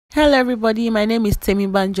Hello everybody, my name is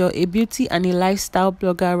Temmybanjo, a beauty and a lifestyle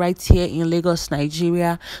blogger right here in Lagos,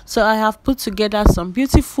 Nigeria. So I have put together some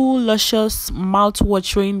beautiful, luscious,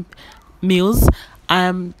 mouth-watering meals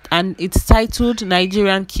and it's titled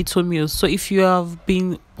Nigerian keto meals. So if you have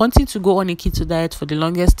been wanting to go on a keto diet for the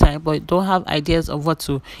longest time but don't have ideas of what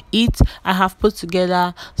to eat, I have put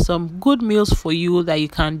together some good meals for you that you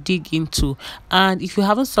can dig into. And if you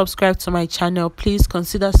haven't subscribed to my channel, please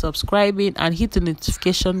consider subscribing and hit the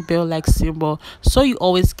notification bell like symbol so you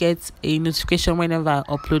always get a notification whenever I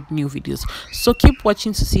upload new videos. So keep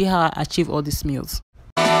watching to see how I achieve all these meals.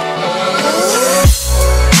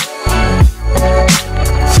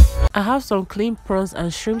 I have some clean prawns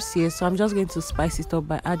and shrimps here, so I'm just going to spice it up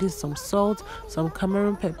by adding some salt, some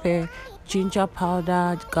Cameroon pepper, ginger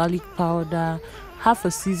powder, garlic powder, half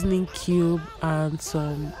a seasoning cube, and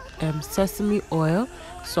some sesame oil,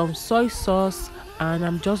 some soy sauce, and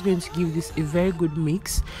I'm just going to give this a very good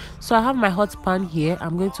mix. So I have my hot pan here.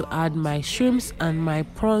 I'm going to add my shrimps and my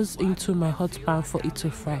prawns into my hot pan for it to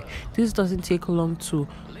fry. This doesn't take long to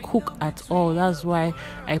cook at all. That's why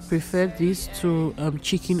I prefer this to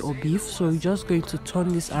chicken or beef. So we're just going to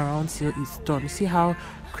turn this around till it's done. See how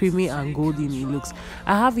creamy and golden it looks.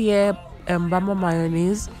 I have here bama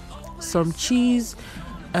mayonnaise, some cheese,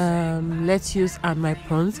 lettuce, and my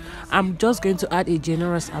prawns. I'm just going to add a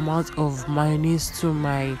generous amount of mayonnaise to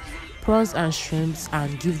my prawns and shrimps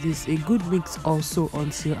and give this a good mix also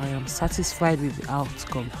until I am satisfied with the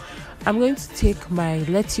outcome. I'm going to take my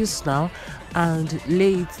lettuce now and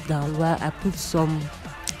lay it down while I put some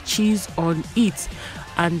cheese on it,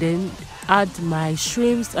 and then add my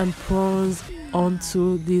shrimps and prawns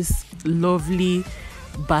onto this lovely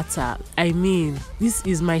batter. I mean, this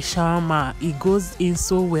is my shawarma. It goes in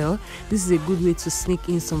so well. This is a good way to sneak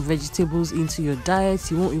in some vegetables into your diet.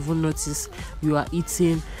 You won't even notice you are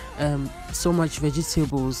eating so much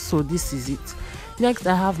vegetables. So this is it. Next,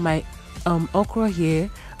 I have my okra here.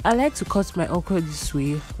 I like to cut my okra this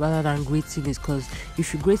way rather than grating it, because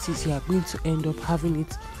if you grate it, you are going to end up having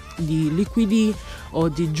it the liquidy or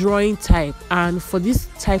the drawing type. And for this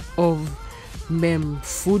type of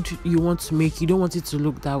food you want to make, you don't want it to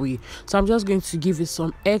look that way. So I'm just going to give it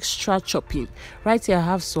some extra chopping. Right here I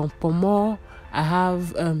have some pomo, I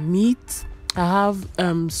have meat, I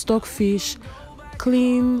have stockfish,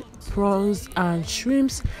 clean prawns and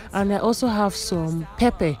shrimps, and I also have some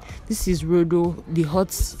pepper. This is rodo, the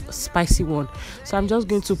hot spicy one. So I'm just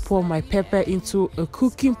going to pour my pepper into a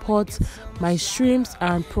cooking pot, my shrimps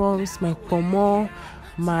and prawns, my pomo,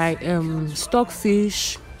 my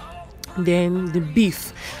stockfish, then the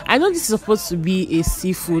beef. I know this is supposed to be a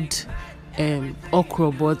seafood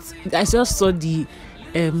okra, but I just saw the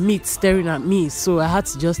meat staring at me, so I had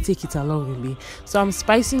to just take it along with me. So I'm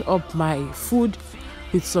spicing up my food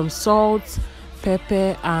with some salt,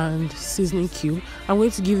 pepper, and seasoning cube. I'm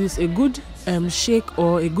going to give this a good shake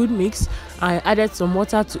or a good mix. I added some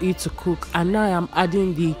water to it to cook, and now I'm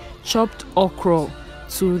adding the chopped okra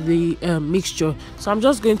to the mixture. So I'm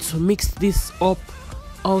just going to mix this up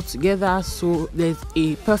all together so there's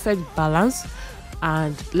a perfect balance,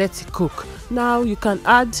 and let it cook. Now you can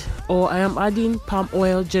add, or I am adding, palm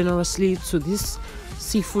oil generously to this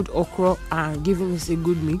seafood okra and giving this a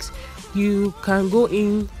good mix. You can go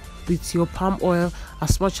in with your palm oil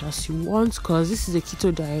as much as you want, because this is a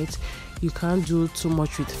keto diet. You can't do too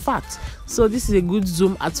much with fat. So this is a good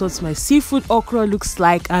zoom at what my seafood okra looks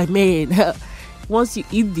like. I mean, once you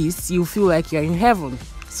eat this, you feel like you're in heaven.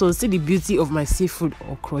 So see the beauty of my seafood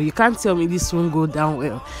okra. You can't tell me this won't go down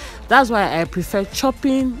well. That's why I prefer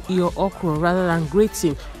chopping your okra rather than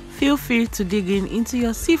grating. Feel free to dig into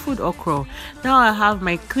your seafood okra. Now I have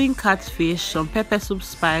my clean catfish, some pepper soup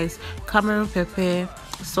spice, Cameroon pepper,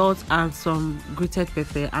 salt, and some grated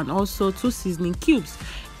pepper, and also 2 seasoning cubes.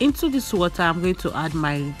 Into this water, I'm going to add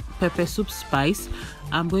my pepper soup spice.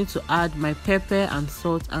 I'm going to add my pepper and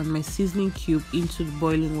salt and my seasoning cube into the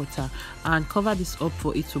boiling water and cover this up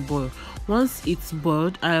for it to boil. Once it's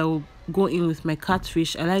boiled, I'll go in with my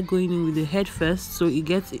catfish. I like going in with the head first so it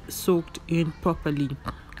gets soaked in properly,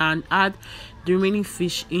 and add the remaining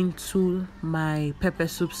fish into my pepper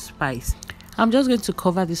soup spice. I'm just going to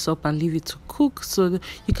cover this up and leave it to cook. So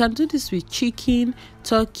you can do this with chicken,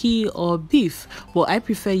 turkey, or beef, but I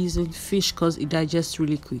prefer using fish because it digests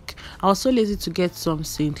really quick. I was so lazy to get some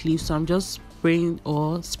saint leaf, so I'm just spraying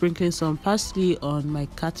or sprinkling some parsley on my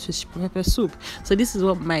catfish pepper soup. So this is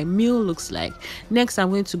what my meal looks like. Next,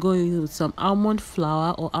 I'm going to go in with some almond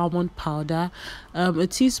flour or almond powder, a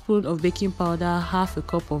teaspoon of baking powder, half a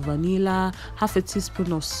cup of vanilla, half a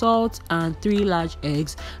teaspoon of salt, and 3 large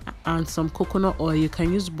eggs, and some coconut oil. You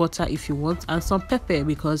can use butter if you want, and some pepper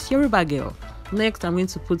because you're a bad girl. Next, I'm going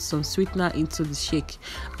to put some sweetener into the shake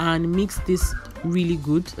and mix this really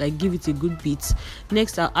good, like give it a good beat.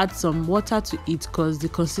 Next, I'll add some water to it because the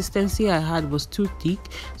consistency I had was too thick,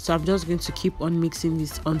 so I'm just going to keep on mixing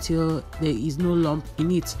this until there is no lump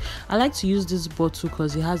in it. I like to use this bottle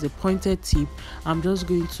because it has a pointed tip. I'm just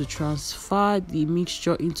going to transfer the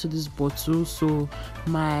mixture into this bottle so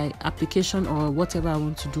my application or whatever I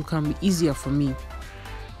want to do can be easier for me.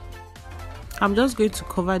 I'm just going to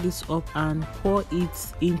cover this up and pour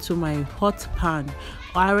it into my hot pan.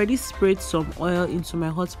 I already sprayed some oil into my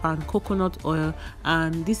hot pan, coconut oil,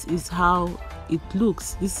 and this is how it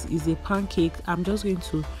looks. This is a pancake. I'm just going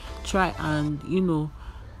to try and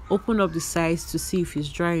open up the sides to see if it's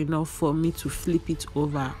dry enough for me to flip it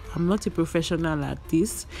over. I'm not a professional at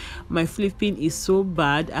this. My flipping is so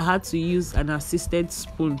bad, I had to use an assisted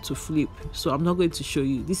spoon to flip, so I'm not going to show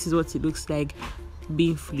you. This is what it looks like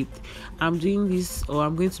being flipped. I'm doing this, or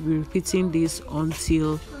I'm going to be repeating this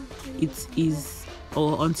until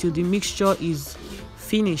until the mixture is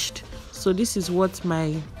finished. So this is what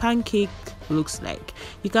my pancake looks like.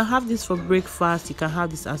 You can have this for breakfast, you can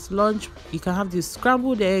have this as lunch, you can have this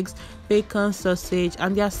scrambled eggs, bacon, sausage,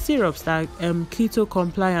 and there are syrups that are keto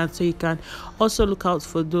compliant, so you can also look out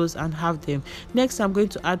for those and have them. Next, I'm going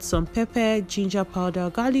to add some pepper, ginger powder,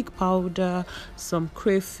 garlic powder, some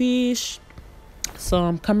crayfish,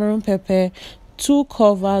 some Cameroon pepper, 2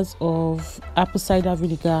 covers of apple cider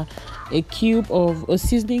vinegar, a cube of a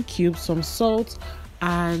seasoning cube, some salt,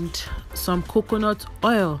 and some coconut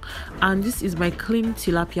oil. And this is my clean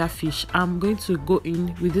tilapia fish. I'm going to go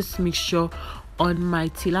in with this mixture on my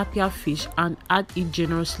tilapia fish and add it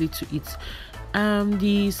generously to it.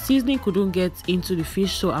 The seasoning couldn't get into the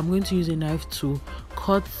fish, so I'm going to use a knife to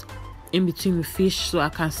cut in between the fish so I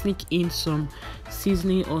can sneak in some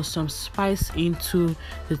seasoning or some spice into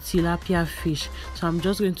the tilapia fish. So I'm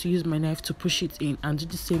just going to use my knife to push it in and do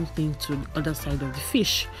the same thing to the other side of the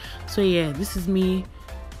fish. So yeah, this is me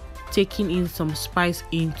taking in some spice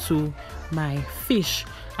into my fish,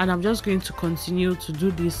 and I'm just going to continue to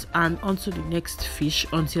do this and onto the next fish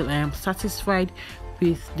until I am satisfied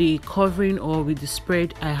with the covering or with the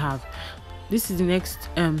spread I have. This is the next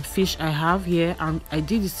fish I have here, and I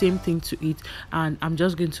did the same thing to it, and I'm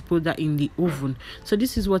just going to put that in the oven. So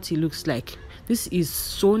this is what it looks like. This is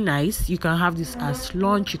so nice. You can have this as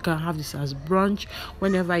lunch, you can have this as brunch.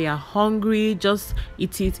 Whenever you're hungry, just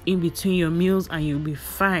eat it in between your meals and you'll be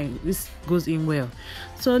fine. This goes in well.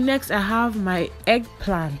 So next, I have my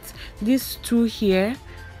eggplant, these two here,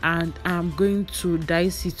 and I'm going to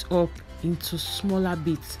dice it up into smaller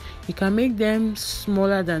bits. You can make them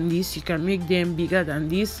smaller than this, you can make them bigger than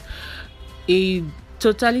this. It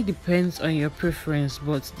totally depends on your preference,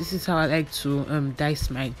 but this is how I like to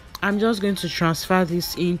dice mine. I'm just going to transfer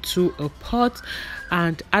this into a pot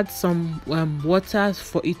and add some water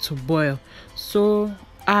for it to boil. So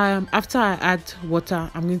after I add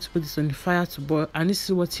water, I'm going to put this on the fire to boil, and this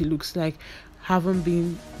is what it looks like having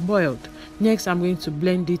been boiled. Next, I'm going to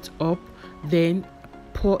blend it up, then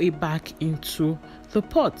pour it back into the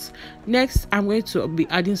pot. Next, I'm going to be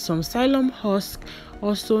adding some psyllium husk,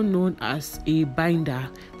 also known as a binder.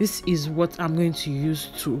 This is what I'm going to use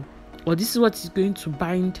this is what is going to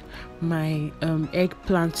bind my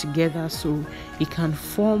eggplant together so it can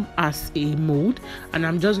form as a mold, and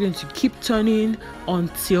I'm just going to keep turning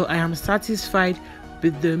until I am satisfied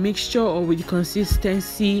with the mixture or with the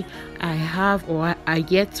consistency I have or I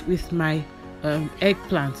get with my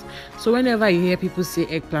eggplant. So whenever you hear people say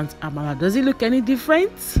eggplant amala, does it look any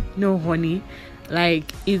different? No, honey,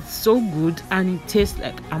 like it's so good and it tastes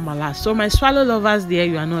like amala. So my swallow lovers there,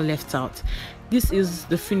 you are not left out. This is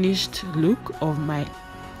the finished look of my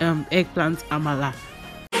eggplant amala.